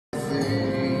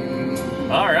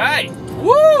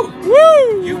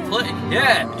Woo! You play,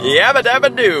 yeah. Yabba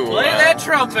dabba doo. Play that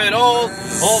trumpet, old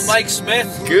Mike Smith.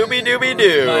 Gooby dooby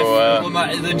doo.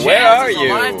 The jazz where are is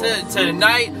you? alive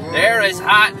tonight. The air is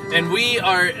hot, and we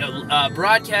are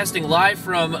broadcasting live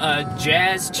from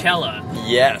Jazzcella.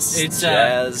 Yes, It's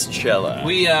Jazzcella.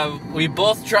 We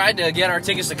both tried to get our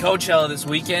tickets to Coachella this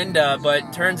weekend,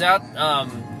 but turns out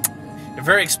they're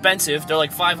very expensive. They're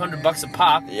like $500 a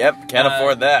pop. Yep, can't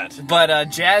afford that. But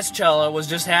Jazzcella was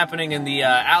just happening in the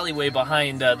alleyway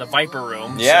behind the Viper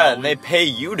Room. Yeah, so and they pay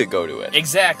you to go to it.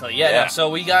 Exactly, yeah. Yeah. No, so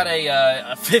we got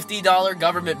a $50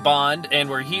 government bond, and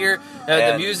we're here.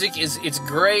 The music it's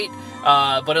great,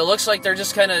 but it looks like they're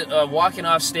just kind of walking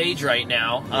off stage right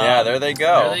now. Yeah, there they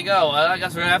go. There they go. I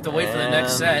guess we're going to have to wait for the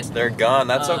next set. They're gone.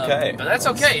 That's okay. But that's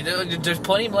okay. There's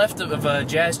plenty left of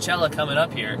Jazzcella coming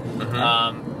up here.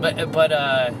 Mm-hmm. But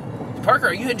Parker,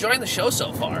 are you enjoying the show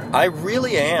so far? I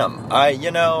really am.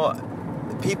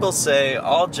 People say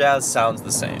all jazz sounds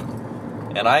the same.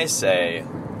 And I say,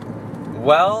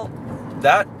 well,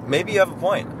 that maybe you have a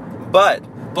point. But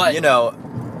it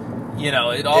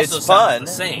also it's sounds fun,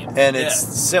 the same. And it's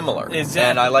similar. Exactly.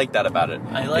 And I like that about it.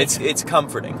 It's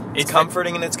comforting. It's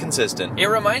comforting and it's consistent. It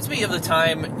reminds me of the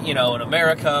time, in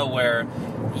America where,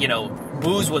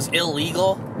 booze was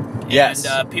illegal. Yes.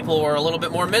 And people were a little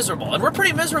bit more miserable. And we're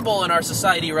pretty miserable in our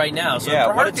society right now. So yeah,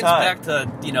 it harkens back to,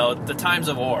 the times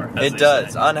of ore. It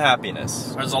does.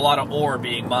 Unhappiness. There's a lot of ore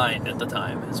being mined at the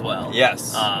time as well.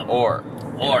 Yes. Or.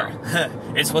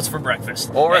 It's what's for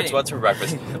breakfast. It's what's for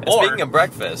breakfast. And speaking of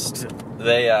breakfast,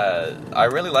 I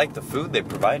really like the food they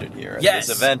provided here at this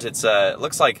event. It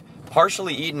looks like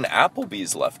partially eaten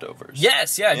Applebee's leftovers.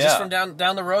 Yes, just from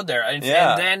down the road there. And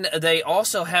then they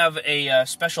also have a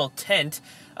special tent.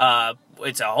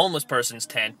 It's a homeless person's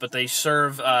tent, but they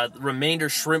serve remainder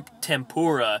shrimp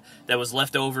tempura that was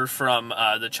left over from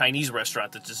the Chinese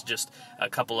restaurant that is just a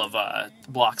couple of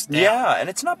blocks down. Yeah, and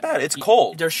it's not bad. It's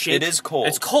cold. They're shaped, it is cold.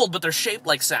 It's cold, but they're shaped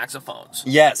like saxophones.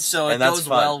 Yes, so it goes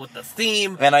well with the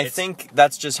theme. And I think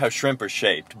that's just how shrimp are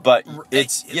shaped. But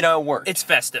it works. It's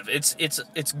festive.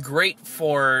 It's great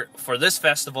for this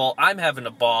festival. I'm having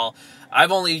a ball.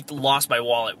 I've only lost my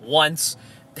wallet once.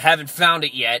 Haven't found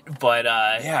it yet, but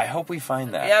I hope we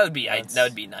find that. Yeah, that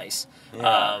would be nice.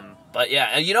 Yeah. But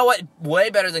yeah, you know what? Way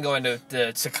better than going to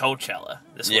Coachella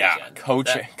this weekend.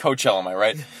 Coachella, am I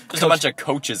right? Just a bunch of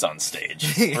coaches on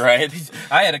stage, right?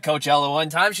 I had a Coachella one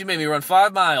time. She made me run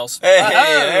 5 miles. Hey,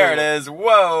 there it is.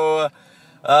 Whoa.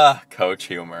 Coach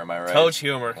humor, am I right? Coach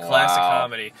humor, classic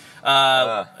comedy.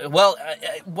 Well,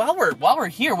 while we're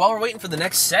here, while we're waiting for the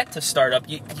next set to start up,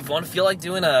 you want to feel like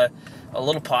doing a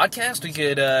little podcast? We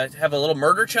could have a little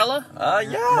murdercella?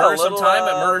 Murder some time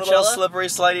at Murdercella? A little slippery,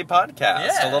 slidey podcast.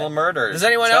 Yeah. A little murder. Does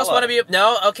anyone else want to be...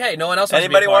 No? Okay, no one else wants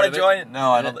Anybody to be a part want to join?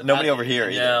 No, I don't. Nobody over here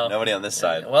either. No. Nobody on this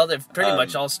side. Well, they've pretty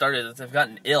much all started... They've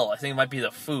gotten ill. I think it might be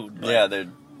the food. But, yeah, there's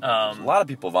a lot of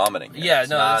people vomiting here. Yeah, it's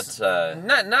not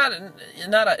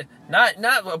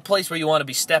a place where you want to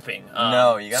be stepping.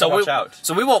 No, you gotta watch out.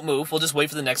 So we won't move. We'll just wait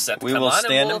for the next set to we come will on.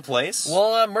 Stand in place.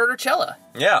 We'll Murdercella.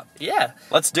 Yeah. Yeah.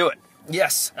 Let's do it.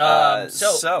 Yes. What?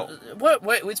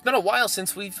 It's been a while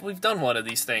since we've done one of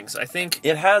these things. I think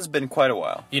it has been quite a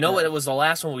while. You know what? It was the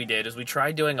last one we did. Is we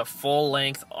tried doing a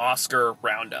full-length Oscar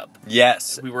roundup.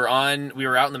 Yes. We were out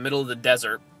in the middle of the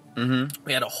desert. Mm-hmm.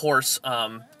 We had a horse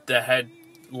that had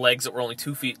legs that were only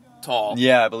 2 feet tall.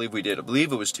 Yeah, I believe we did. I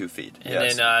believe it was 2 feet. And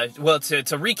then,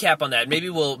 to recap on that, maybe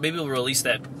we'll release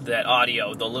that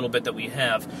audio, the little bit that we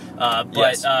have.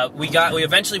 We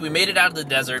eventually made it out of the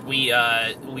desert. We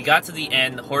got to the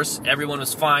end. The horse, everyone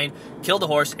was fine. Killed the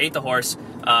horse, ate the horse.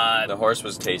 The horse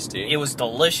was tasty. It was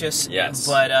delicious. Yes.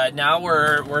 But now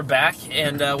we're back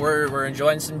and we're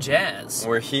enjoying some jazz.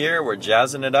 We're here. We're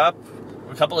jazzing it up.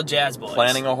 A couple of jazz boys.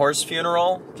 Planning a horse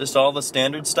funeral. Just all the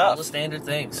standard stuff. All the standard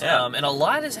things. Yeah. And a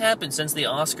lot has happened since the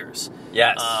Oscars.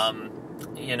 Yes.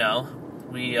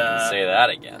 We say that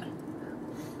again.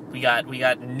 We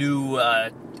got new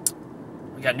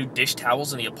dish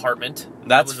towels in the apartment.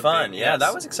 That's fun.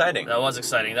 That was exciting. That was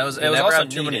exciting. It was never also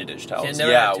had too many dish towels.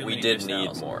 We did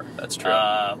need more. That's true.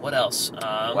 What else?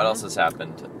 What else has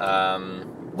happened?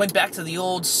 Went back to the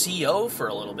old CO for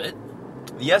a little bit.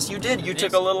 Yes, you did. You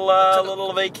took a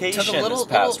little vacation this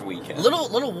past weekend.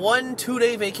 Little 1-2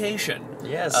 day vacation.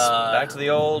 Yes, back to the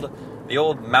old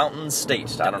mountain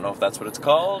state. I don't know if that's what it's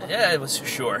called. Yeah, it was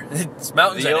sure. It's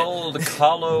mountains. The old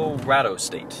Colorado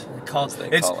state.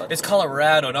 It's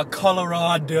Colorado, not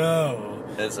Colorado.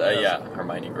 It's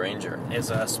Hermione Granger.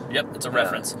 It's a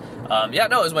reference.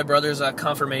 It was my brother's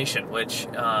confirmation, which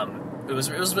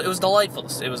was delightful.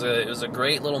 It was a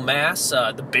great little mass.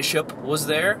 The bishop was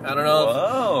there. I don't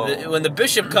know when the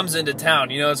bishop comes into town,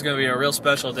 you know it's going to be a real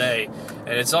special day, and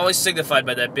it's always signified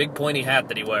by that big pointy hat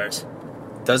that he wears.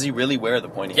 Does he really wear the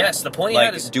pointy hat? Yes, the pointy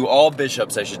hat is... Do all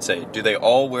bishops, I should say, do they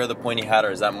all wear the pointy hat, or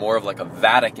is that more of like a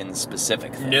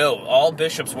Vatican-specific thing? No, all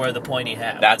bishops wear the pointy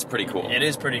hat. That's pretty cool. It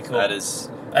is pretty cool. That is...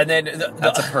 And then...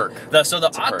 that's a perk. So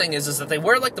the odd thing is that they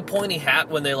wear, like, the pointy hat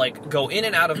when they, like, go in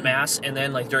and out of Mass and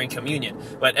then, like, during communion.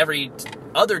 But every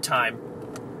other time...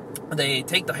 they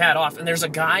take the hat off, and there's a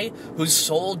guy whose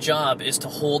sole job is to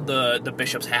hold the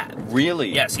bishop's hat.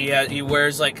 Really? Yes, he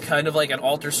wears like kind of like an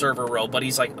altar server robe, but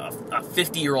he's like a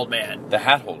 50-year-old man. The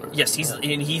hat holder. Yes,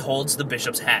 and he holds the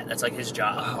bishop's hat. That's like his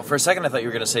job. Wow, for a second I thought you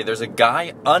were going to say there's a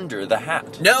guy under the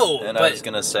hat. No, and I was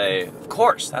going to say, of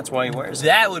course, that's why he wears it.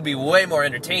 That would be way more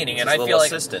entertaining, and I feel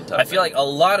like a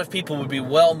lot of people would be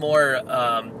well more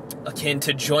akin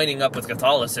to joining up with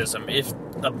Catholicism if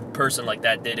a person like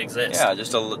that did exist. Yeah,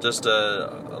 just a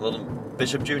little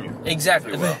Bishop Jr.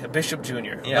 Exactly, Bishop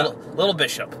Jr. Yeah. Little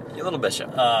bishop. A little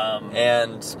bishop.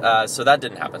 So that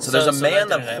didn't happen. So there's a man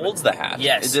that holds the hat.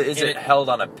 Yes. Is it held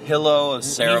on a pillow, a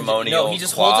ceremonial No, he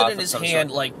just holds it in his hand,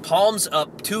 sort? like palms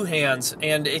up, two hands,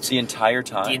 and it's... The entire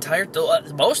time?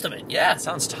 Most of it, yeah. That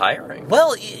sounds tiring.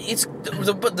 Well,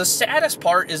 but the saddest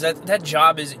part is that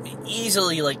job is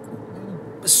easily, like,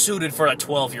 suited for a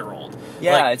 12-year-old.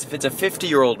 Yeah, like, if it's a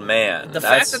 50-year-old man. The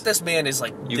fact that this man is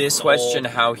like this old... You question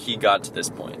old, how he got to this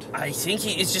point. I think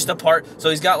it's just a part... So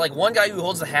he's got like one guy who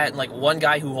holds the hat and like one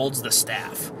guy who holds the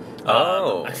staff.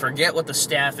 I forget what the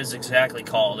staff is exactly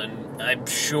called, and I'm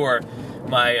sure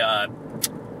my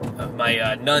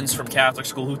nuns from Catholic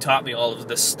school who taught me all of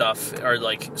this stuff are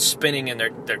like spinning in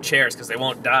their chairs because they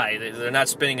won't die. They're not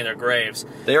spinning in their graves.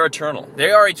 They are eternal.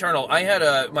 They are eternal. I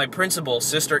had my principal,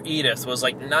 Sister Edith, was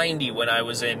like 90 when I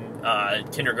was in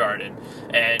kindergarten,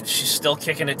 and she's still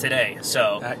kicking it today.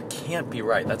 So that can't be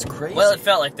right. That's crazy. Well, it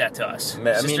felt like that to us.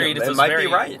 Sister Edith it might be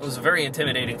right. It was a very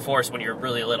intimidating force when you're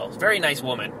really little. Very nice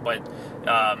woman, but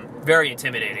very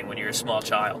intimidating when you're a small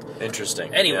child.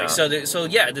 Interesting. Anyway,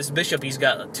 yeah. This bishop, he's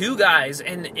got two guys,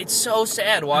 and it's so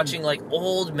sad watching like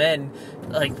old men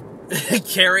like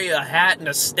carry a hat and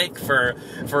a stick for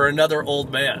another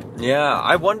old man. Yeah,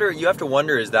 I wonder. You have to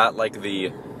wonder: is that like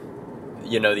the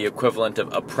equivalent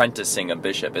of apprenticing a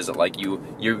bishop? Is it like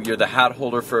you're the hat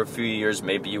holder for a few years,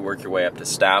 maybe you work your way up to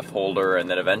staff holder, and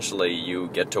then eventually you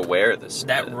get to wear this?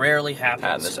 That rarely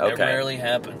happens. Okay. That rarely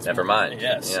happens. Never mind.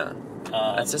 Yes. Yeah.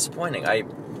 That's disappointing. I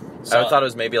thought it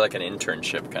was maybe like an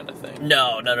internship kind of thing.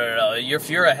 No. If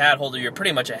you're a hat holder, you're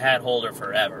pretty much a hat holder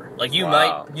forever. Like you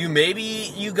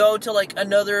maybe go to like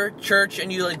another church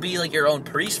and you like be like your own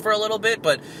priest for a little bit,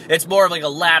 but it's more of like a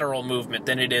lateral movement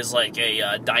than it is like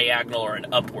a diagonal or an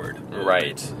upward movement.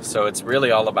 Right. So it's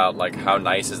really all about like how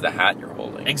nice is the hat you're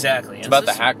holding. Exactly. It's about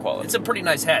the hat quality. It's a pretty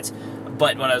nice hat.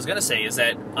 But what I was gonna say is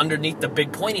that underneath the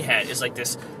big pointy hat is like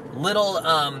this little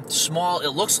small, it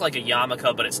looks like a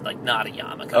yarmulke, but it's like not a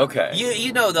yarmulke. Okay.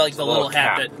 You know the little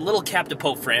hat, that little cap that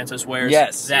Pope Francis wears?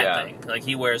 Yes. That thing. Like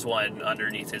he wears one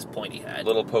underneath his pointy hat.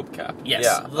 Little Pope cap. Yes.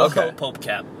 Yeah. Little Pope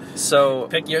cap. So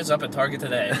pick yours up at Target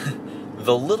today.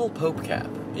 The little Pope cap.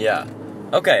 Yeah.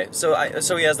 Okay, so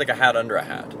he has like a hat under a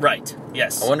hat. Right.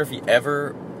 Yes. I wonder if he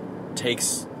ever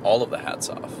takes all of the hats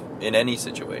off in any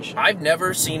situation. I've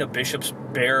never seen a bishop's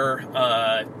bare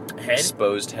head.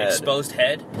 Exposed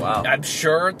head. Wow. I'm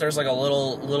sure there's like a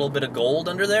little bit of gold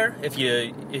under there if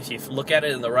you look at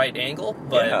it in the right angle,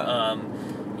 but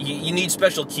you need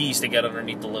special keys to get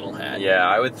underneath the little hat. Yeah,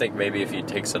 I would think maybe if he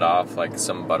takes it off, like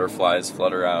some butterflies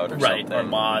flutter out or something. Or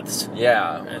moths.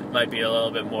 Yeah. It might be a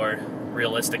little bit more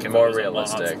realistic. More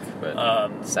realistic,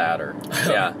 but sadder.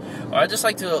 Yeah. I just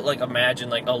like to like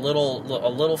imagine like a little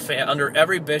under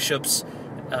every bishop's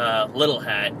little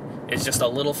hat is just a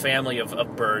little family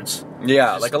of birds.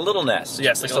 Yeah, like a little nest.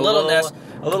 Yes, like a little nest.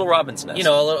 A little robin's nest. You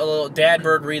know, a little dad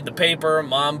bird read the paper,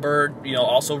 mom bird,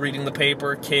 also reading the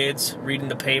paper, kids reading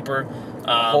the paper.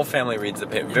 The whole family reads the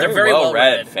paper. They're very well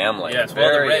read family. Yes,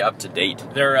 very up to date.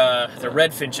 They're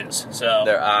red finches, so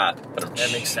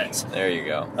that makes sense. There you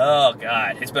go. Oh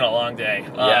God, it's been a long day.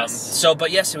 Yes.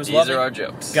 But yes, it was lovely. These are our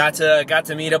jokes. Got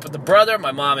to meet up with the brother.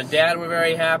 My mom and dad were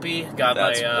very happy.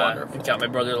 That's wonderful. Got my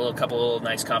brother a couple of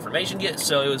nice confirmation gifts.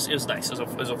 So it was nice. It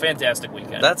was a fantastic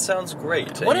weekend. That sounds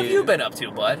great. What have you been up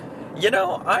to, bud?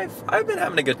 I've been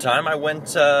having a good time. I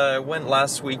went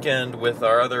last weekend with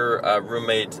our other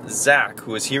roommate Zach,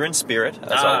 who is here in spirit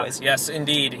as always. Yes,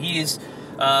 indeed. He's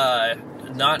not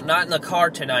in the car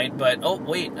tonight, but oh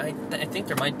wait, I think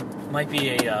there might be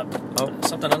a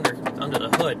something under the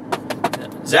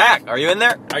hood. Zach, are you in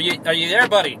there? Are you there,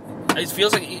 buddy? It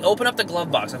feels like open up the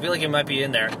glove box. I feel like it might be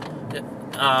in there.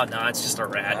 Oh no, it's just a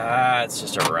rat. Ah, it's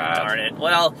just a rat. Darn it.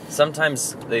 Well,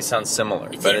 sometimes they sound similar,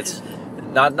 but it's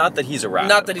not that he's a rat.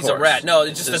 Not that he's a rat. No,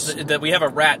 it's just that we have a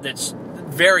rat that's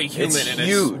very human it's in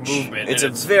huge. its movement. It's a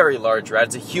very large rat.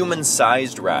 It's a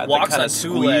human-sized rat that kind of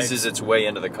squeezes its way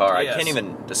into the car. Yes. I can't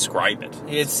even describe it.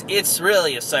 It's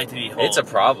really a sight to behold. It's a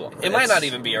problem. It might not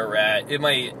even be a rat.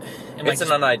 It's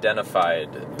an unidentified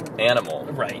animal.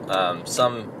 Right.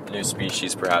 Some new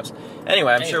species, perhaps.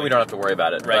 Anyway, I'm sure we don't have to worry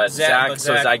about it. Right. But Zach,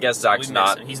 so I guess Zach's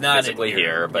not physically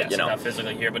here, but yes, you know, not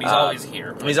physically here, but he's always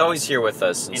here. He's always here with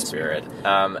us in spirit.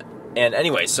 And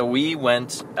anyway, so we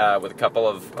went with a couple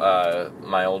of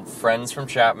my old friends from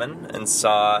Chapman and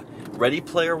saw Ready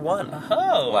Player One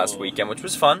last weekend, which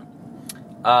was fun.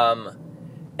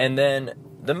 And then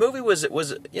the movie was it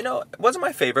wasn't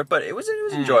my favorite, but it was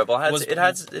enjoyable. It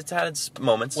had its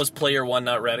moments. Was Player One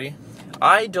not ready?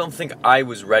 I don't think I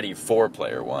was ready for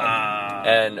Player One.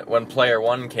 And when Player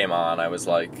One came on, I was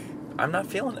like, I'm not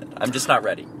feeling it. I'm just not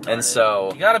ready. And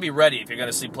so you got to be ready if you're going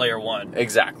to see Player One.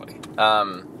 Exactly.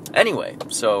 Anyway,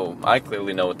 so I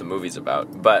clearly know what the movie's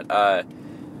about, but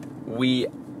we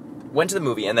went to the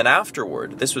movie, and then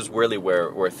afterward, this was really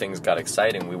where things got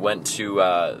exciting. We went to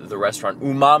the restaurant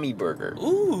Umami Burger.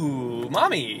 Ooh,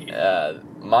 Mommy.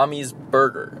 Mommy's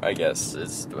Burger, I guess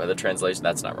is the translation.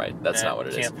 That's not right. That's not what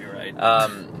it is. Can't be right.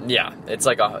 Yeah, it's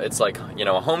like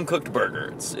a home cooked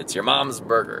burger. It's your mom's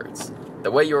burger. It's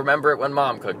the way you remember it when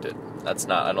mom cooked it. That's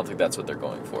not. I don't think that's what they're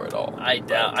going for at all. I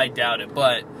doubt it,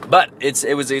 but it's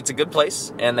a good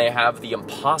place, and they have the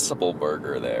Impossible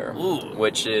Burger there,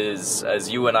 which is, as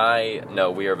you and I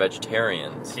know, we are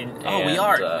vegetarians. We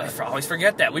are. I always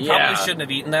forget that. We probably shouldn't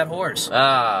have eaten that horse.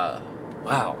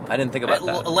 Wow, I didn't think about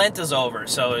that. Lent is over,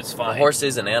 so it's fine. The horse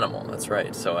is an animal. That's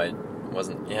right. So I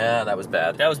wasn't. Yeah, that was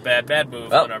bad. That was bad. Bad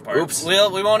move on our part. Oops.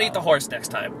 We won't eat the horse next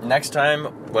time. Next time,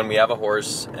 when we have a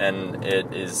horse and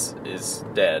it is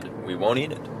dead, we won't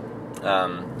eat it.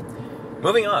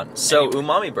 Moving on. So,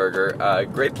 Umami Burger,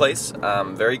 great place,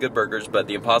 very good burgers, but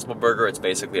the Impossible Burger, it's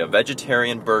basically a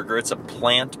vegetarian burger. It's a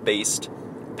plant-based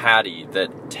patty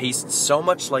that tastes so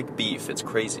much like beef. It's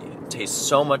crazy. It tastes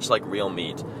so much like real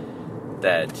meat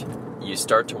that you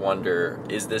start to wonder,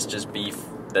 is this just beef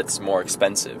that's more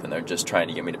expensive and they're just trying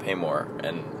to get me to pay more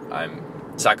and I'm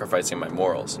sacrificing my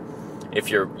morals?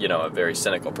 If you're, a very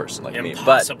cynical person like me.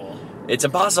 But it's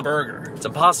impossible. Burger. It's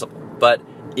impossible. But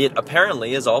it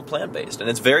apparently is all plant-based and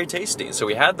it's very tasty. So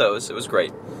we had those. It was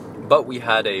great. But we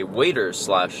had a waiter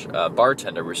 /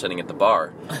 bartender, we were sitting at the bar,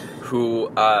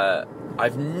 who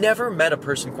I've never met a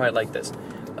person quite like this.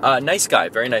 Nice guy,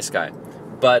 very nice guy.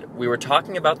 But we were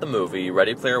talking about the movie,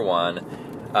 Ready Player One.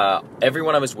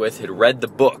 Everyone I was with had read the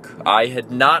book. I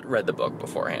had not read the book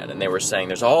beforehand, and they were saying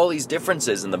there's all these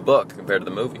differences in the book compared to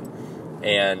the movie.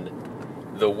 And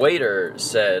the waiter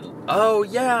said, oh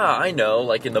yeah, I know,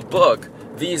 like in the book,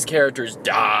 these characters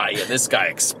die, and this guy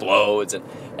explodes,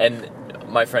 and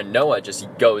my friend Noah just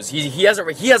goes, he hasn't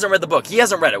read the book, he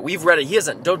hasn't read it, we've read it, he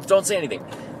hasn't, don't say anything.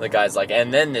 The guy's like,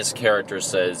 and then this character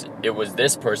says, it was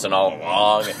this person all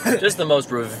along. Just the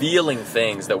most revealing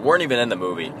things that weren't even in the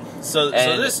movie. So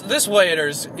this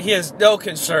waiter's, he has no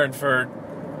concern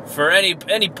for any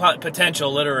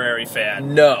potential literary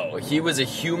fan. No, he was a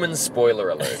human spoiler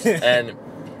alert.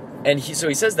 and he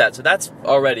says that, so that's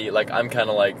already, like, I'm kind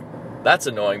of like, that's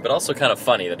annoying, but also kind of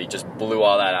funny that he just blew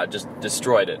all that out, just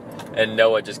destroyed it. And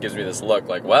Noah just gives me this look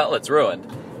like, well, it's ruined.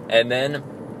 And then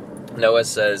Noah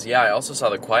says, yeah, I also saw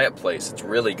The Quiet Place. It's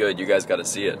really good. You guys got to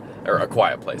see it. Or A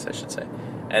Quiet Place, I should say.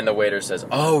 And the waiter says,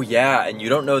 oh, yeah, and you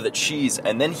don't know that she's...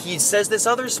 And then he says this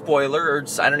other spoiler, or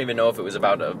I don't even know if it was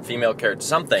about a female character,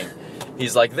 something.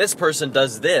 He's like, this person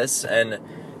does this, and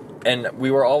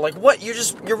we were all like, what?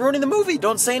 You're ruining the movie.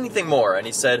 Don't say anything more. And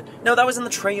he said, no, that was in the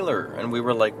trailer. And we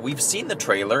were like, we've seen the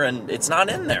trailer, and it's not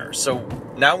in there. So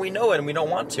now we know it, and we don't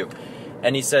want to.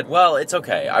 And he said, well, it's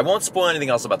okay. I won't spoil anything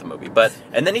else about the movie.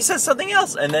 And then he says something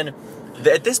else. And then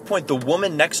at this point, the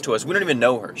woman next to us, we don't even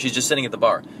know her. She's just sitting at the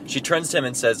bar. She turns to him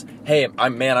and says, hey,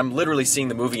 I'm literally seeing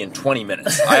the movie in 20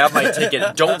 minutes. I have my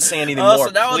ticket. Don't say anything more,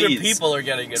 so now please. Other people are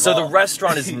getting involved. So the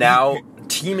restaurant is now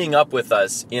teaming up with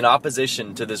us in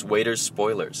opposition to this waiter's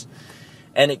spoilers.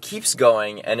 And it keeps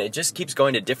going, and it just keeps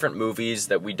going to different movies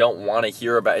that we don't want to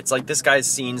hear about. It's like this guy's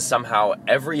seen somehow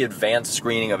every advanced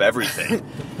screening of everything.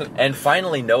 And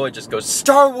finally Noah just goes,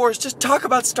 Star Wars, just talk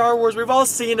about Star Wars, we've all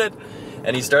seen it.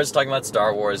 And he starts talking about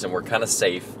Star Wars, and we're kind of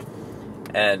safe.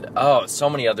 And, so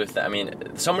many other things. I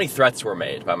mean, so many threats were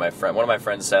made by my friend. One of my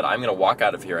friends said, I'm going to walk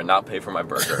out of here and not pay for my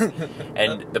burger.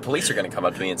 And the police are going to come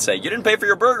up to me and say, you didn't pay for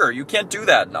your burger. You can't do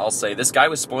that. And I'll say, this guy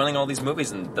was spoiling all these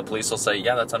movies. And the police will say,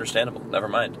 yeah, that's understandable. Never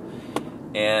mind.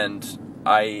 And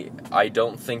I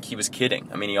don't think he was kidding.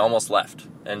 I mean, he almost left.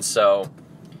 And so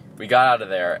we got out of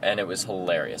there, and it was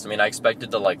hilarious. I mean, I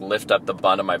expected to, lift up the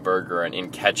bun of my burger, and in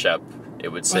ketchup, it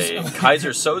would say,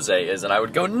 Kaiser Soze is, and I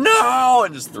would go, no,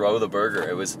 and just throw the burger.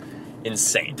 It was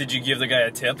insane. Did you give the guy a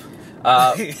tip?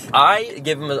 I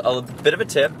gave him a bit of a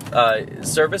tip.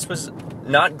 Service was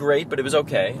not great, but it was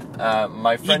okay.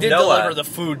 My friend He did Noah, deliver the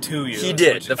food to you. He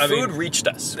did. The food reached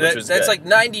us, which was that's good.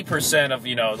 like 90% of,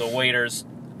 the waiters,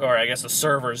 or I guess the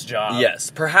server's job.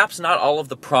 Yes. Perhaps not all of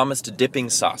the promised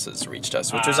dipping sauces reached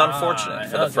us, which was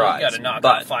unfortunate for the fries. You got to knock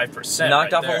off 5%.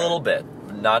 Knocked off there. a little bit.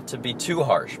 Not to be too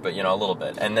harsh, but, a little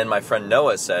bit. And then my friend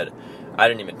Noah said, I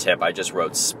didn't even tip. I just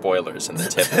wrote spoilers in the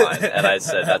tip line. And I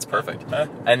said, that's perfect.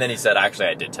 And then he said, actually,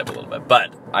 I did tip a little bit.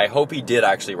 But I hope he did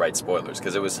actually write spoilers,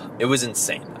 because it was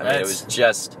insane. I mean, it was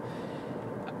just...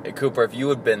 Cooper, if you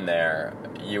had been there,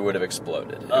 you would have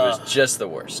exploded. It was just the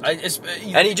worst.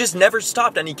 And he just never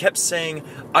stopped, and he kept saying,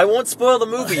 I won't spoil the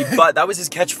movie, but... That was his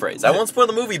catchphrase. I won't spoil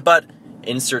the movie, but...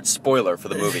 Insert spoiler for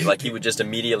the movie. Like, he would just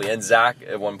immediately... And Zach,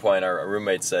 at one point, our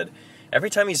roommate said,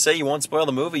 every time you say you won't spoil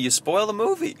the movie, you spoil the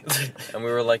movie. And we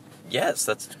were like, yes,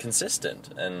 that's consistent.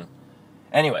 And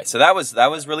anyway, so that was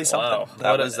really something.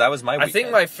 Wow. That was my weekend. I think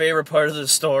my favorite part of the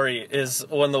story is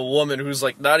when the woman, who's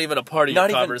not even a part of your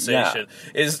conversation,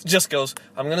 just goes,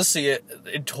 I'm going to see it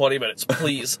in 20 minutes.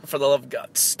 Please, for the love of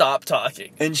God, stop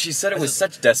talking. And she said it was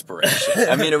such desperation.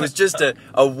 I mean, it was just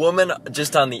a woman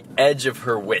just on the edge of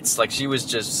her wits. Like, she was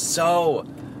just so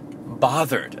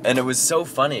bothered, and it was so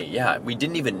funny. Yeah, we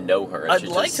didn't even know her. I'd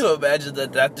like to imagine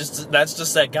that's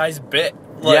just that guy's bit.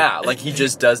 He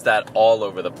just does that all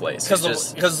over the place.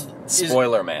 Because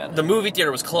spoiler man. The movie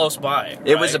theater was close by.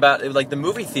 It was about the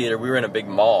movie theater. We were in a big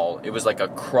mall. It was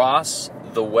across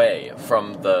the way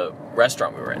from the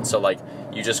restaurant we were in. So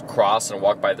you just cross and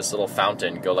walk by this little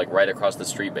fountain, go right across the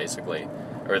street basically,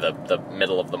 or the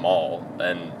middle of the mall,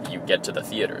 and you get to the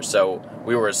theater. So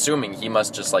we were assuming he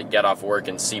must just get off work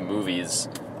and see movies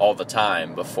all the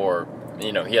time before,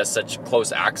 he has such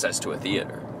close access to a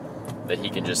theater that he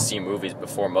can just see movies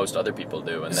before most other people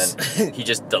do, and then he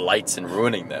just delights in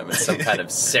ruining them. It's some kind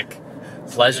of sick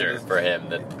pleasure for him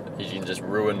that he can just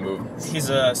ruin movies. He's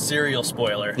a serial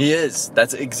spoiler. He is.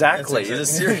 That's exactly. He's a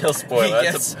serial spoiler.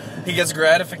 He gets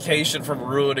gratification from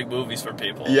ruining movies for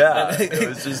people. Yeah, it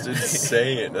was just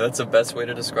insane. That's the best way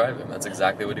to describe him. That's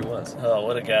exactly what he was. Oh,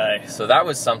 what a guy. So that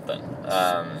was something.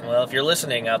 Well, if you're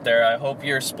listening out there, I hope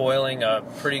you're spoiling a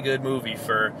pretty good movie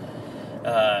for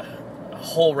a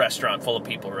whole restaurant full of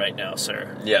people right now,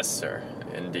 sir. Yes, sir.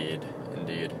 Indeed.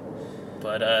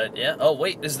 But, yeah. Oh,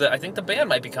 wait. I think the band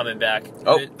might be coming back.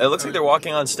 Oh, it looks like they're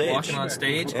walking on stage. Walking on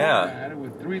stage? Yeah.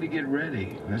 With 3 to get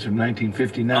ready. That's from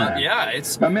 1959. Yeah,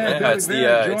 it's... My man, it's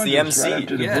the MC. Right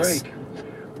after the Yes. break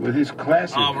with his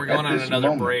classic. Oh, we're going on another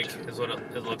moment. break, is what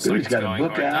it looks Billy's like it's got a going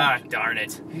book for. out. Ah, darn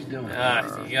it. He's doing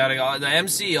it. You gotta go. The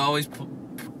MC always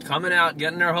coming out,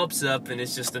 getting their hopes up, and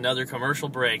it's just another commercial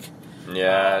break.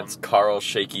 Yeah, it's Carl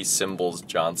Shaky Cymbals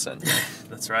Johnson.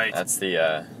 That's right. That's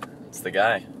the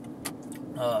guy.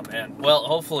 Oh, man. Well,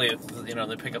 hopefully,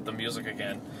 they pick up the music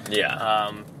again.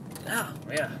 Yeah.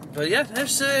 Yeah. But yeah,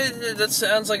 that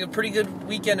sounds like a pretty good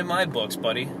weekend in my books,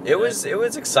 buddy. It was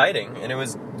exciting, and it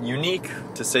was unique,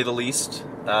 to say the least.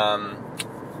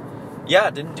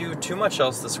 Didn't do too much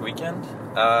else this weekend.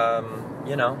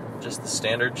 Just the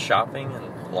standard shopping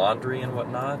and laundry and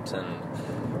whatnot,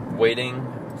 and waiting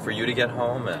for you to get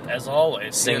home, and as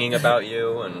always, singing about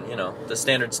you, and the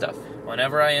standard stuff.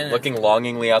 Whenever I end, looking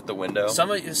longingly out the window.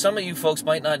 Some of you folks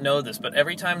might not know this, but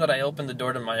every time that I open the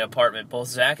door to my apartment, both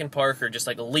Zach and Parker just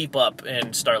leap up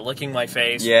and start licking my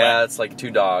face. Yeah, it's like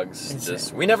two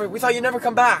dogs. We thought you'd never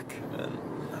come back. And,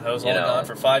 I was only gone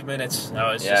for 5 minutes.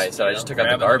 He said I just took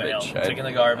out the garbage. Taking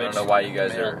the garbage. I don't know why you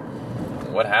guys are.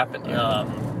 What happened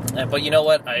here? But you know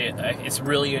what? It's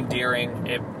really endearing.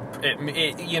 It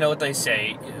you know what they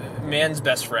say, man's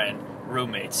best friend,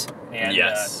 roommates. And,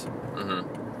 yes.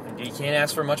 You can't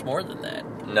ask for much more than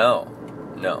that. No.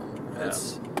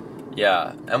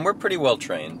 And we're pretty well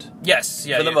trained. Yes,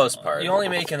 yeah. For the most part. You only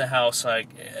make in the house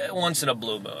once in a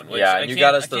blue moon. And you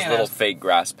got us those little fake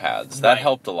grass pads. That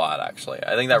helped a lot, actually.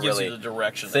 I think that gives really you the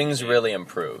direction. Things really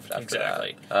improved after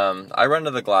exactly. that. I run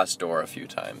to the glass door a few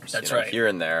times. Right. Here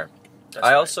and there.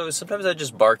 That's sometimes I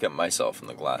just bark at myself in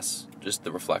the glass, just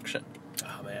the reflection.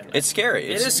 Oh man, It's scary.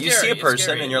 It is You scary. see a It's person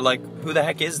scary. and you're like, who the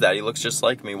heck is that? He looks just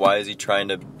like me. Why is he trying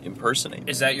to impersonate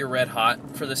me? Is that your red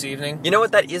hot for this evening? You know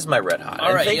what? That is my red hot. All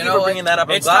And right, thank you you know for bringing what? that up.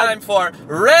 I'm It's glad. time for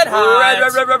red hot. Red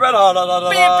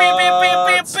hot. Beep, beep,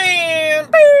 beep,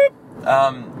 beep, beep,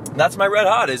 beep. That's my red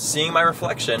hot, is seeing my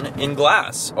reflection in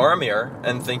glass or a mirror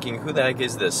and thinking, who the heck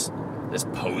is this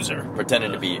poser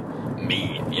pretending to be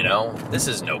me, you know? This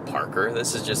is no Parker.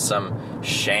 This is just some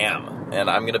sham, and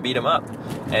I'm going to beat him up.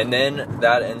 And then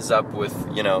that ends up with,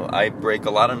 you know, I break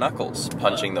a lot of knuckles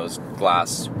punching those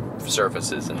glass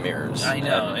surfaces and mirrors. I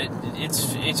know.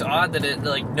 It's odd that at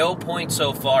like no point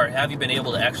so far have you been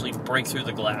able to actually break through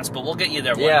the glass, but we'll get you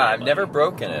there one day, Yeah, I've buddy. never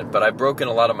broken it, but I've broken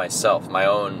a lot of myself, my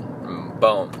own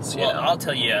bones, you Well, know? I'll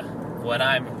tell you when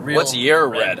I'm real. What's your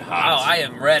red hot? Oh, I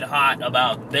am red hot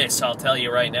about this. I'll tell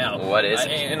you right now. What is it?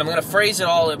 And I'm going to phrase it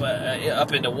all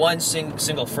up into one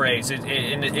single phrase.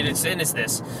 It's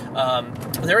this: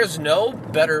 there is no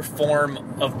better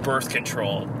form of birth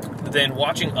control than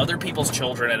watching other people's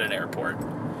children at an airport.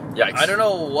 Yikes. I don't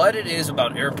know what it is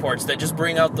about airports that just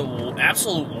bring out the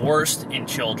absolute worst in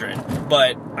children,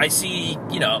 but I see,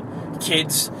 you know,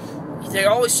 kids.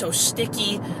 They're always so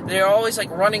sticky. They're always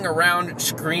like running around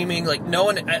screaming. Like no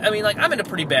one. I mean, like I'm in a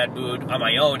pretty bad mood on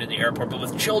my own in the airport, but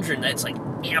with children, that's like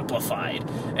amplified.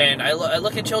 And I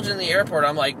look at children in the airport.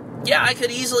 I'm like, yeah, I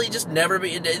could easily just never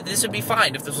be. This would be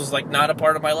fine if this was like not a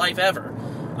part of my life ever.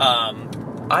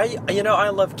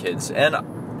 I love kids, and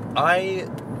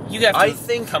You have to. I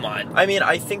think. Come on. I mean,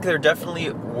 I think they're definitely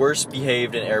worse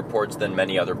behaved in airports than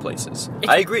many other places.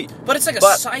 I agree. But it's like a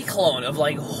cyclone of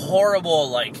like horrible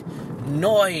like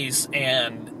noise,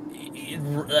 and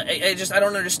I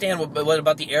don't understand what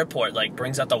about the airport like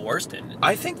brings out the worst in it.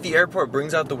 I think the airport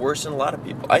brings out the worst in a lot of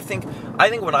people. I think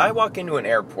when I walk into an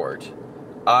airport,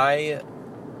 I'm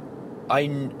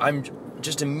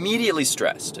just immediately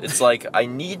stressed. It's like I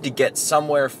need to get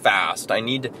somewhere fast.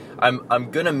 I'm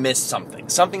gonna miss something.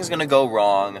 Something's gonna go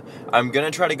wrong. I'm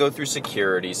gonna try to go through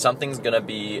security. Something's gonna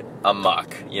be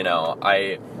amok. You know,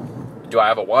 do I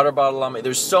have a water bottle on me?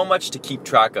 There's so much to keep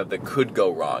track of that could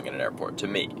go wrong in an airport to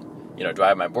me. You know, do I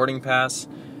have my boarding pass?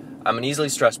 I'm an easily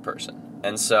stressed person.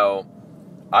 And so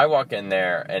I walk in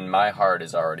there and my heart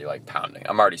is already like pounding.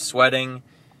 I'm already sweating.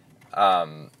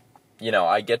 You know,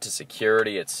 I get to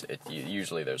security.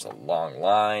 Usually there's a long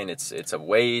line. It's a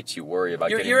wait. You worry about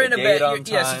getting the gate on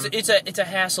time. Yes, it's a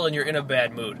hassle, and you're in a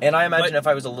bad mood. And I imagine if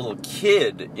I was a little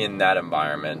kid in that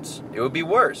environment, it would be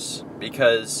worse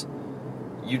because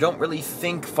you don't really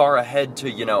think far ahead to,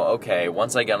 you know, okay,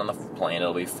 once I get on the plane,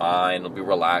 it'll be fine. It'll be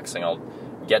relaxing. I'll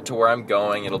get to where I'm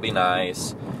going. It'll be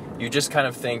nice. You just kind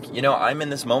of think, you know, I'm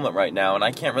in this moment right now, and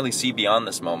I can't really see beyond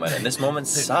this moment, and this moment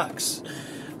sucks.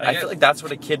 I feel like that's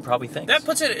what a kid probably thinks. That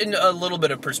puts it in a little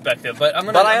bit of perspective, but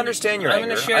I understand your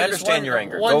anger. I understand your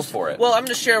anger. Go for it. Well, I'm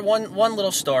going to share one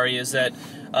little story. Is that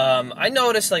I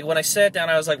noticed like when I sat down,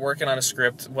 I was like working on a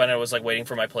script when I was like waiting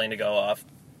for my plane to go off,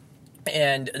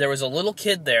 and there was a little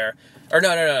kid there. Or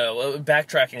no,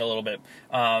 backtracking a little bit.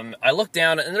 I looked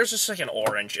down, and there's just like an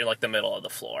orange in like the middle of the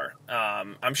floor.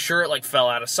 I'm sure it like fell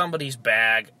out of somebody's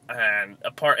bag and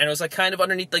it was like kind of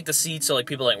underneath like the seat, so like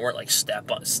people like weren't like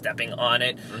stepping on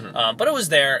it. Mm-hmm. But it was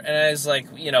there, and I was like,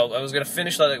 you know, I was gonna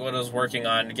finish like what I was working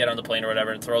on, get on the plane or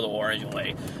whatever, and throw the orange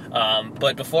away.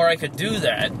 But before I could do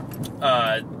that,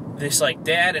 this like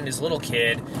dad and his little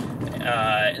kid.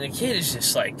 And the kid is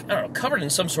just like, I don't know, covered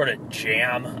in some sort of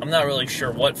jam. I'm not really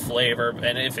sure what flavor,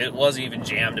 and if it was even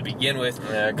jam to begin with.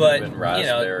 Yeah, it could but have been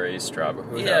raspberry,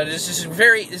 strawberry. Yeah, this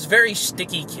very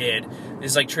sticky kid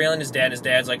is like trailing his dad. His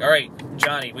dad's like, all right,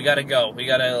 Johnny, we gotta go. We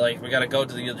gotta go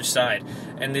to the other side.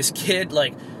 And this kid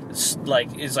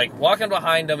is like walking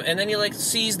behind him, and then he like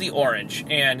sees the orange,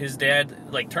 and his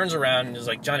dad like turns around and is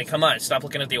like, Johnny, come on, stop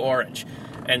looking at the orange.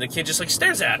 And the kid just like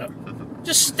stares at him.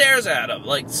 Just stares at him,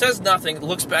 like says nothing,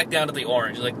 looks back down at the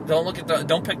orange, like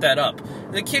don't pick that up.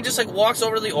 And the kid just like walks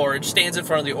over to the orange, stands in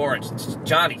front of the orange.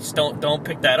 Johnny, don't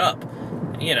pick that up.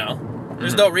 You know,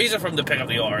 there's no reason for him to pick up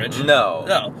the orange. No.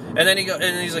 And then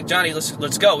he's like, Johnny,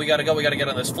 let's go. We gotta get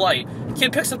on this flight.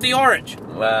 Kid picks up the orange.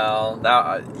 Well,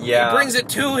 yeah. He brings it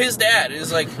to his dad.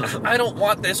 He's like, I don't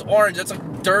want this orange. That's a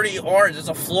dirty orange. It's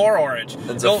a floor orange.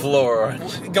 It's a floor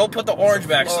orange. Go put the orange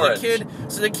back. Orange.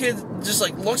 So the kid just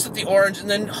like looks at the orange and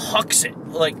then hucks it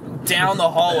like down the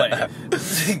hallway.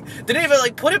 Didn't even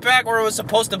like put it back where it was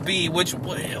supposed to be,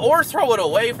 or throw it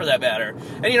away for that matter.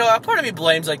 And you know, part of me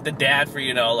blames like the dad for,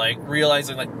 you know, like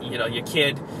realizing like, you know, your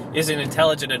kid isn't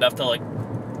intelligent enough to like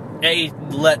A,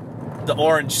 let the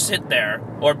orange sit there,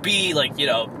 or B, like, you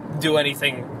know, do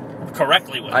anything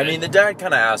correctly with it. I mean, the dad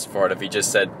kind of asked for it if he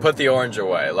just said, put the orange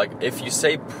away. Like, if you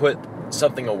say put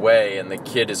something away and the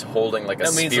kid is holding like a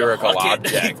That means spherical huck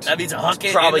it. object. That means huck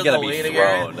it Probably into gonna the be waiting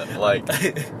area. thrown. Like,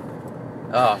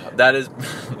 oh, that is.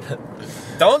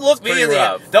 Don't look me pretty in the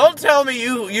eye. rough. Don't tell me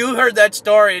you heard that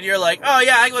story and you're like, oh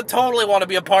yeah, I would totally want to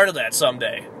be a part of that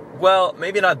someday. Well,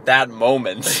 maybe not that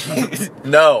moment.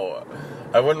 No,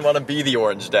 I wouldn't want to be the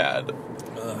orange dad.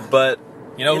 But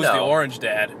You know who's the orange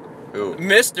dad? Ooh.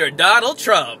 Mr. Donald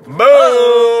Trump.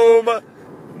 Boom!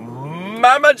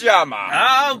 Mama Jama.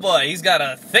 Oh boy, he's got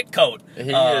a thick coat.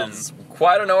 He is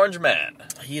quite an orange man.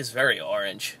 He is very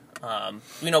orange.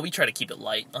 We try to keep it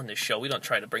light on this show. We don't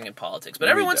try to bring in politics, but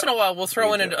every once in a while we'll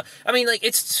throw in. I mean, like,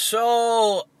 it's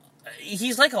so.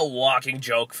 He's like a walking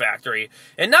joke factory,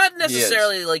 and not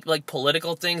necessarily like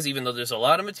political things. Even though there's a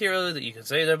lot of material that you can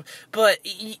say there, but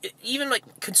even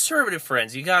like conservative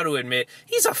friends, you got to admit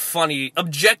he's a funny,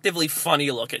 objectively funny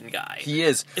looking guy. He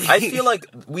is. I feel like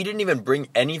we didn't even bring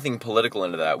anything political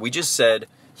into that. We just said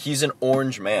he's an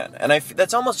orange man, and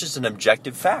that's almost just an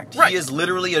objective fact. Right. He is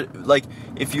literally like,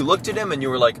 if you looked at him and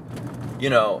you were like,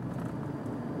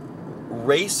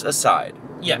 race aside.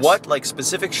 Yes. What like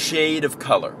specific shade of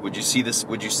color would you see this?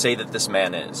 Would you say that this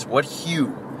man is? What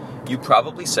hue? You'd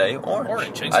probably say orange.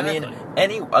 Orange, exactly. I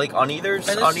mean, on either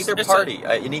party,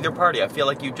 in either party, I feel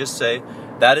like you just say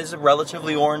that is a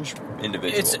relatively orange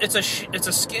individual. It's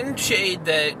a skin shade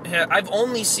that I've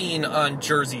only seen on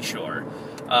Jersey Shore.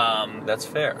 That's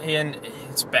fair. And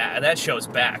it's bad. That show's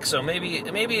back, so maybe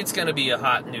it's going to be a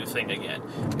hot new thing again.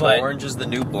 But orange is the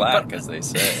new black, as they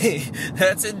say.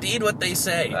 That's indeed what they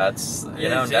say. That's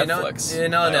Netflix.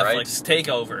 Netflix take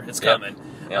over. It's coming.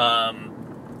 Yep.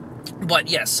 But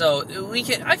yes, so we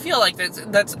can. I feel like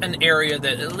that's an area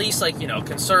that at least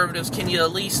conservatives can you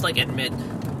at least admit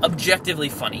objectively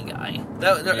funny guy,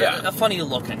 a funny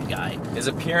looking guy. His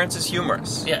appearance is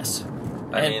humorous. Yes.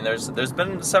 I mean, there's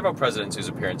been several presidents whose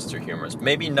appearances are humorous.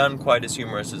 Maybe none quite as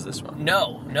humorous as this one.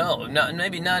 No,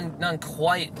 maybe none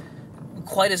quite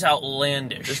as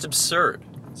outlandish. Just absurd.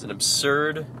 It's an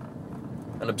absurd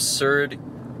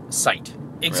sight.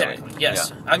 Exactly. Really.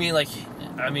 Yes. Yeah.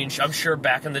 I'm sure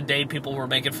back in the day people were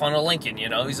making fun of Lincoln.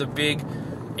 He's a big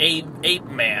ape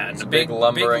man. He's a big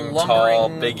lumbering, tall,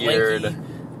 big-eared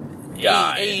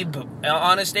guy.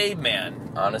 Honest Abe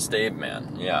man. Honest Abe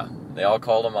man. Yeah. They all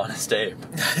called him Honest Abe.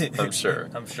 I'm sure.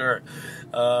 I'm sure.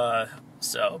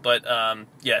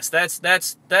 Yes,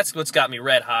 that's what's got me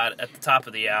red hot at the top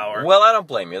of the hour. Well, I don't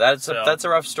blame you. That's a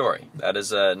rough story. That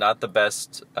is not the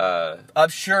best. I'm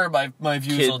sure my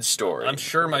views story. I'm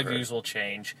sure my views will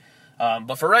change,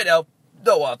 but for right now,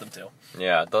 don't want them to.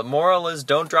 Yeah, the moral is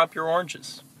don't drop your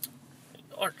oranges.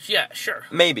 Or yeah, sure.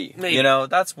 Maybe.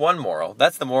 That's one moral.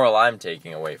 That's the moral I'm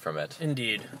taking away from it.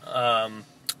 Indeed.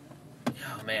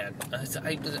 Oh man, I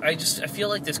feel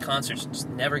like this concert's just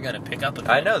never gonna pick up again.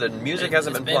 I know the music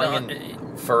hasn't been playing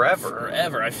in forever.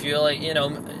 Forever. I feel like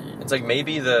it's like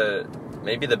maybe the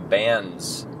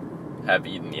bands have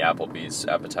eaten the Applebee's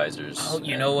appetizers. Oh,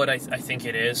 you know what I think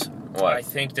it is? What? I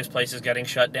think this place is getting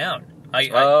shut down.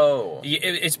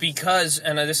 It's because,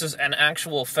 and this is an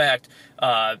actual fact,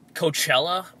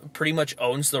 Coachella pretty much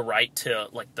owns the right to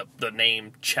the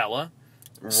name Cella.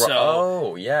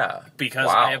 So, yeah. Because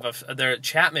I have their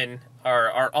Chapman,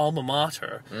 our alma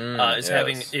mater, is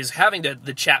having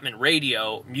the Chapman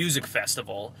Radio Music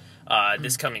Festival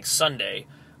this coming Sunday.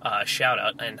 Shout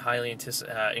out and highly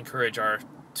encourage our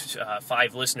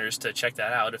 5 listeners to check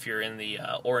that out if you're in the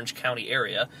Orange County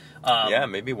area.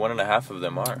 Maybe 1.5 of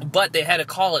them are. But they had to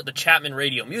call it the Chapman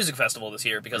Radio Music Festival this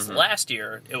year because last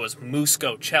year it was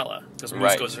Muscochella, because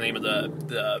Musco is the name of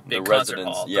the big concert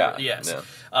hall. Yeah. Yes.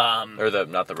 Yeah.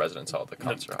 Not the residence hall, the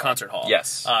concert hall.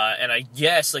 Yes. And I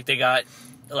guess they got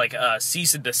a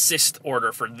cease and desist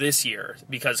order for this year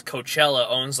because Coachella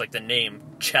owns the name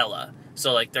Cella.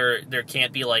 So there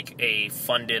can't be a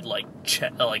funded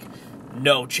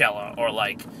no Cella or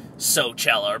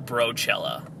Sochella or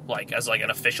Brochella as an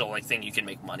official thing you can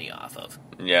make money off of.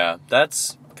 Yeah,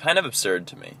 that's kind of absurd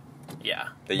to me. Yeah,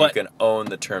 you can own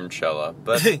the term Cella,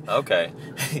 but okay.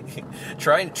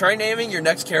 Try naming your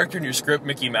next character in your script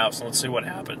Mickey Mouse and let's see what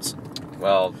happens.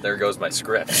 Well, there goes my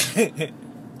script.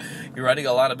 You're writing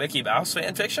a lot of Mickey Mouse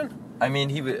fan fiction? I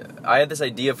mean, I had this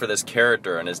idea for this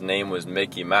character, and his name was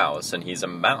Mickey Mouse, and he's a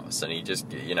mouse, and he just,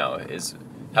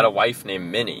 had a wife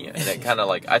named Minnie, and it kind of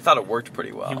I thought it worked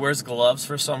pretty well. He wears gloves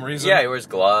for some reason? Yeah, he wears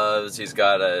gloves, he's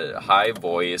got a high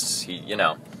voice,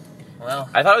 Well,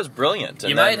 I thought it was brilliant. And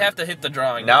you might have to hit the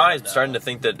drawing. Now I'm starting to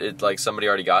think that it somebody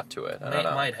already got to it. I don't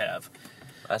know. Might have.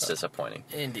 That's disappointing.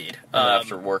 Indeed. I'm going to have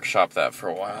to workshop that for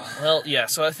a while. Well, yeah,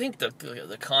 so I think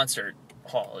the concert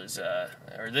hall is,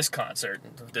 or this concert,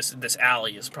 this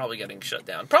alley is probably getting shut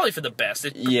down. Probably for the best.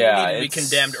 It needed to be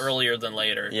condemned earlier than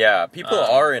later. Yeah, people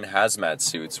are in hazmat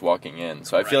suits walking in,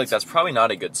 so I feel Right. like that's probably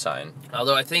not a good sign.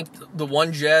 Although I think the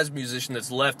one jazz musician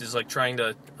that's left is like trying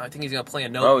to. I think he's gonna play a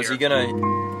note. Oh, here. is he gonna?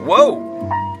 Whoa!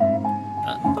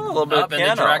 A little bit of and they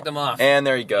piano. dragged him off. And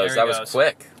there he goes. There That he was goes.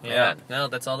 quick. Yeah. Man. No,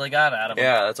 that's all they got out of him.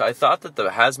 Yeah, I thought that the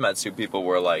hazmat suit people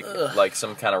were like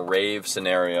some kind of rave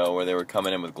scenario where they were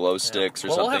coming in with glow sticks or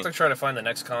Well, something. we'll have to try to find the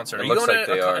next concert. It Are you looks going like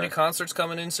to they are. any concerts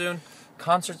coming in soon?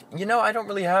 Concerts? You know, I don't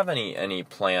really have any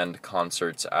planned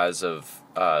concerts as of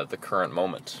the current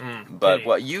moment. But okay.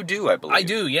 what you do, I believe. I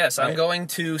do, yes. I'm Right. going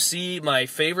to see my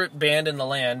favorite band in the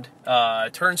land,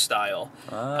 Turnstile.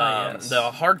 Yes.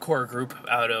 The hardcore group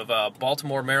out of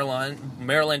Baltimore,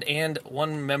 Maryland, and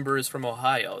one member is from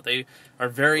Ohio. They are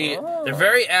they're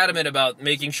very adamant about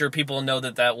making sure people know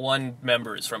that one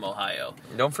member is from Ohio.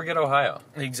 Don't forget Ohio.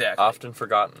 Exactly. Often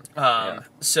forgotten. Yeah.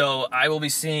 So I will be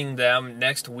seeing them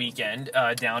next weekend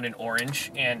down in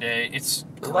Orange, and it's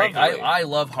great. Lovely. I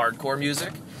love hardcore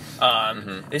music.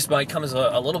 This might come as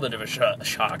a little bit of a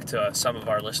shock to some of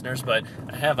our listeners, but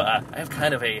I have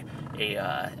kind of a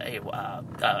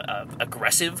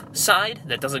aggressive side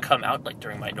that doesn't come out like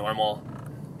during my normal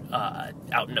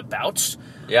out and abouts.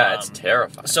 Yeah, it's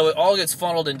terrifying. So it all gets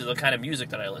funneled into the kind of music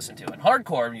that I listen to. And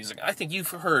hardcore music, I think you've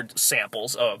heard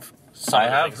samples of some I of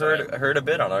the have things that heard a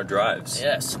bit on our drives.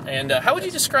 Yes. And how would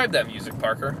you describe that music,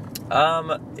 Parker?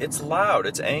 It's loud,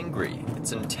 it's angry,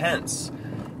 it's intense.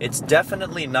 It's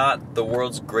definitely not the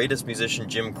world's greatest musician,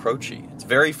 Jim Croce. It's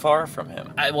very far from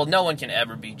him. Well, no one can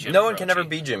ever be Jim No one Croce. can ever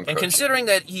be Jim And Croce. considering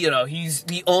that, he's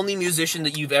the only musician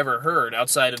that you've ever heard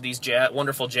outside of these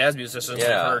wonderful jazz musicians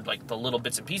Yeah. you've heard like the little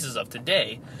bits and pieces of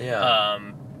today. Yeah.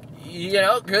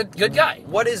 Good guy.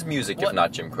 What is music What- if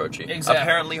not Jim Croce? Exactly.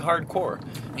 Apparently hardcore.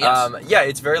 Yes. Yeah,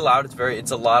 it's very loud.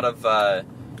 It's a lot of.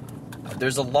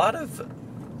 There's a lot of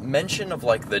mention of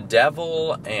like the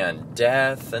devil and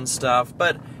death and stuff,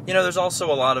 but there's also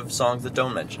a lot of songs that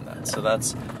don't mention that. So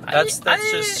that's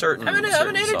just certain. I'm gonna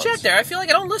interject songs. there. I feel like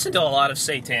I don't listen to a lot of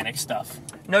satanic stuff.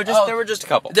 No, there were just a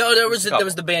couple. There was Just a couple.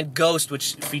 the band Ghost,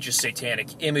 which features satanic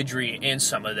imagery and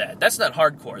some of that. That's not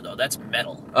hardcore though. That's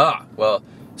metal. Well,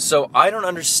 so I don't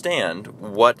understand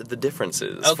what the difference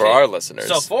is for Okay. our listeners.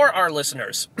 So for our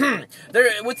listeners, they're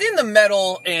within the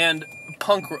metal and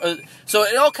punk. So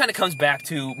it all kind of comes back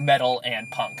to metal and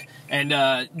punk. And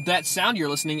that sound you're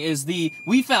listening is the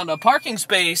 "We found a parking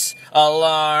space"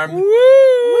 alarm.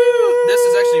 Woo! This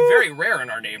is actually very rare in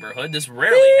our neighborhood. This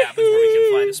rarely happens where we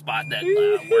can find a spot that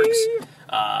works.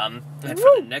 And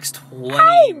for the next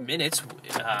 20 minutes,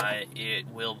 it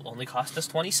will only cost us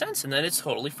 20 cents, and then it's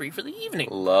totally free for the evening.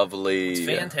 Lovely. It's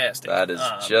fantastic. That is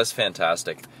just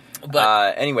fantastic.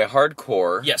 But anyway,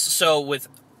 hardcore. yes, so with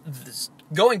this,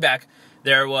 going back,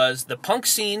 there was the punk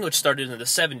scene, which started in the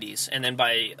 70s, and then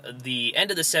by the end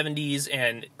of the 70s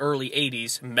and early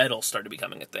 80s, metal started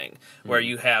becoming a thing, where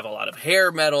you have a lot of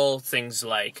hair metal, things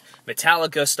like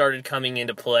Metallica started coming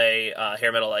into play,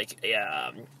 hair metal like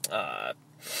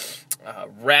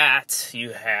Rat,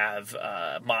 you have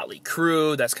Motley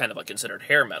Crue, that's kind of like considered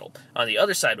hair metal. On the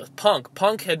other side with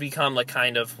punk had become like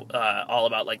kind of all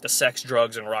about like the sex,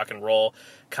 drugs, and rock and roll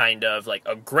kind of like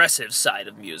aggressive side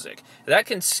of music. That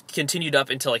continued up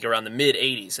until like around the mid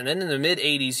 80s. And then in the mid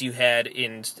 80s you had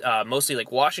in mostly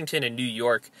like Washington and New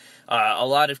York a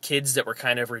lot of kids that were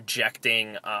kind of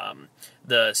rejecting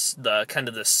the kind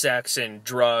of the sex and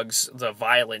drugs, the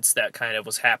violence that kind of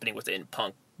was happening within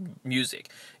punk music.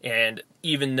 And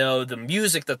even though the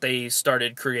music that they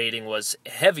started creating was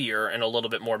heavier and a little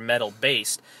bit more metal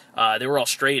based, they were all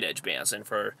straight edge bands. And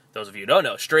for those of you who don't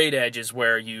know, straight edge is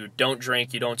where you don't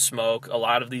drink, you don't smoke. A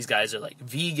lot of these guys are like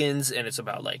vegans, and it's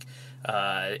about like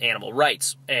animal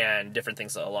rights and different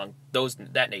things along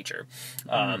that nature.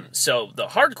 So the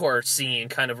hardcore scene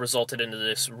kind of resulted into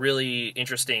this really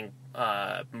interesting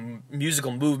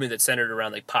musical movement that centered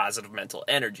around like positive mental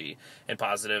energy and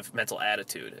positive mental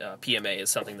attitude. PMA is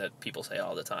something that people say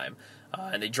all the time,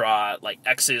 and they draw like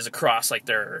X's across like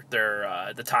their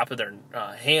the top of their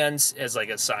hands as like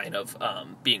a sign of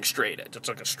being straight edge. It's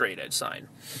like a straight edge sign.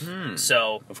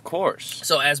 So Of course.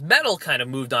 so as metal kind of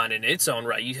moved on in its own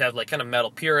right, you have like kind of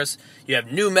metal purists. You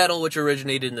have new metal, which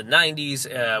originated in the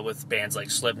 90s with bands like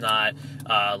Slipknot.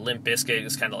 Limp Bizkit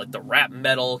is kind of like the rap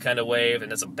metal kind of wave,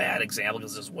 and that's a bad example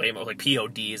because there's way more, like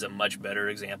POD is a much better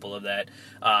example of that.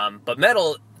 But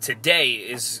metal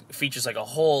today features like a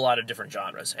whole lot of different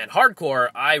genres. And hardcore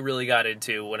I really got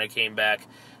into when I came back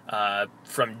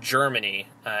from Germany,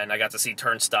 and I got to see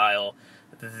Turnstile.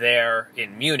 there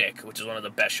in Munich, which is one of the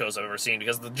best shows I've ever seen,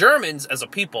 because the Germans as a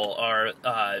people are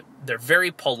they're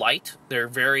very polite, they're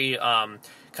very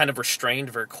kind of restrained,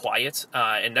 very quiet,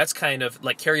 and that's kind of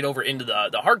like carried over into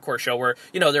the hardcore show where,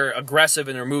 you know, they're aggressive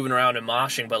and they're moving around and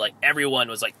moshing, but like everyone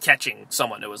was like catching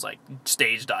someone. It was like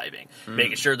stage diving,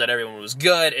 making sure that everyone was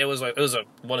good. It was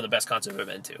one of the best concerts I've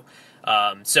been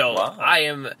to. So Wow. I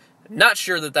am not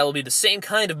sure that will be the same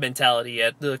kind of mentality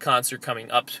at the concert coming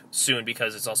up soon,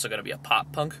 because it's also going to be a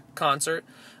pop punk concert,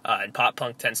 and pop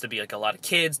punk tends to be like a lot of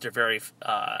kids. They're very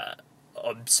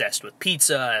obsessed with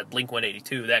pizza,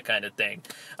 Blink-182, that kind of thing.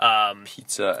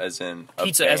 Pizza as in a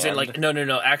Pizza as in band? like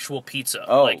no actual pizza.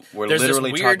 Oh, like, we're there's this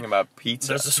literally weird- talking about pizza.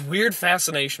 There's this weird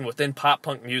fascination within pop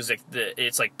punk music that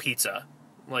it's like pizza.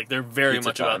 Like they're very Pizza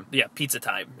much time. about pizza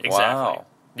time. Exactly. Wow.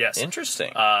 Yes.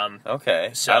 Interesting. Um,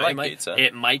 Okay, So I like it might, pizza.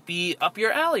 It might be up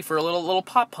your alley for a little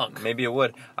pop punk. Maybe it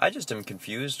would. I just am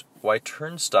confused why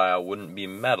Turnstile wouldn't be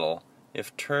metal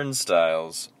if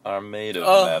turnstiles are made of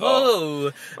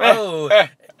metal. Oh,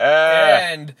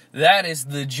 and that is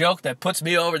the joke that puts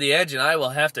me over the edge, and I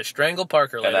will have to strangle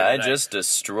Parker later. And I tonight. just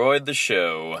destroyed the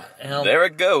show. Well, There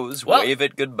it goes. well, Wave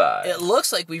it goodbye. It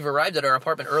looks like we've arrived at our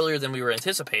apartment earlier than we were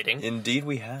anticipating. Indeed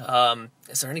we have.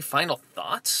 Is there any final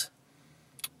thoughts?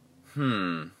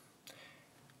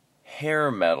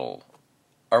 Hair metal.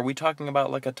 Are we talking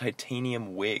about like a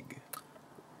titanium wig?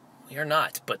 We are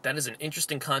not, but that is an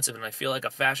interesting concept, and I feel like a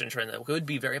fashion trend that could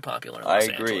be very popular in I Los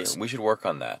agree. Angeles. We should work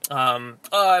on that.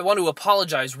 I want to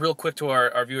apologize real quick to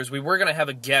our viewers. We were going to have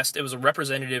a guest. It was a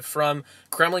representative from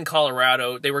Kremlin,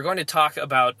 Colorado. They were going to talk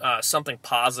about something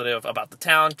positive about the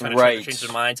town, kind of try to change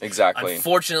their minds. Exactly.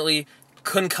 Unfortunately,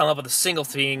 couldn't come up with a single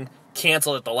thing.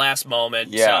 Canceled at the last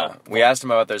moment. Yeah, So, we asked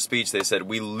them about their speech. They said,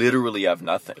 we literally have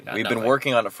nothing. got We've been nothing.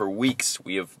 working on it for weeks.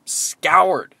 We have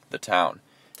scoured the town.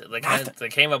 they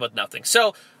came up with nothing.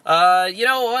 So, you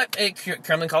know what?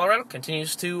 Kremlin, Colorado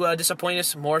continues to disappoint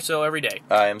us more so every day.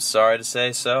 I am sorry to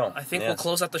say so. I think Yes. we'll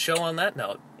close out the show on that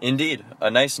note. Indeed, a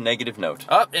nice negative note.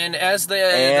 And as the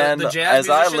jazz as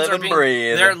I musicians live are and being,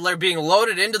 breathe. they're being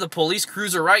loaded into the police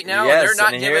cruiser right now, Yes, and they're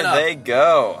not and giving here up. they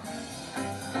go.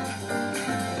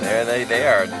 There they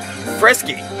are,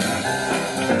 frisky.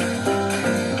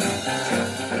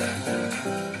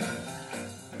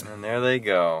 And there they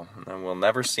go. And we'll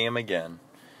never see them again.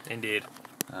 Indeed.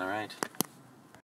 All right.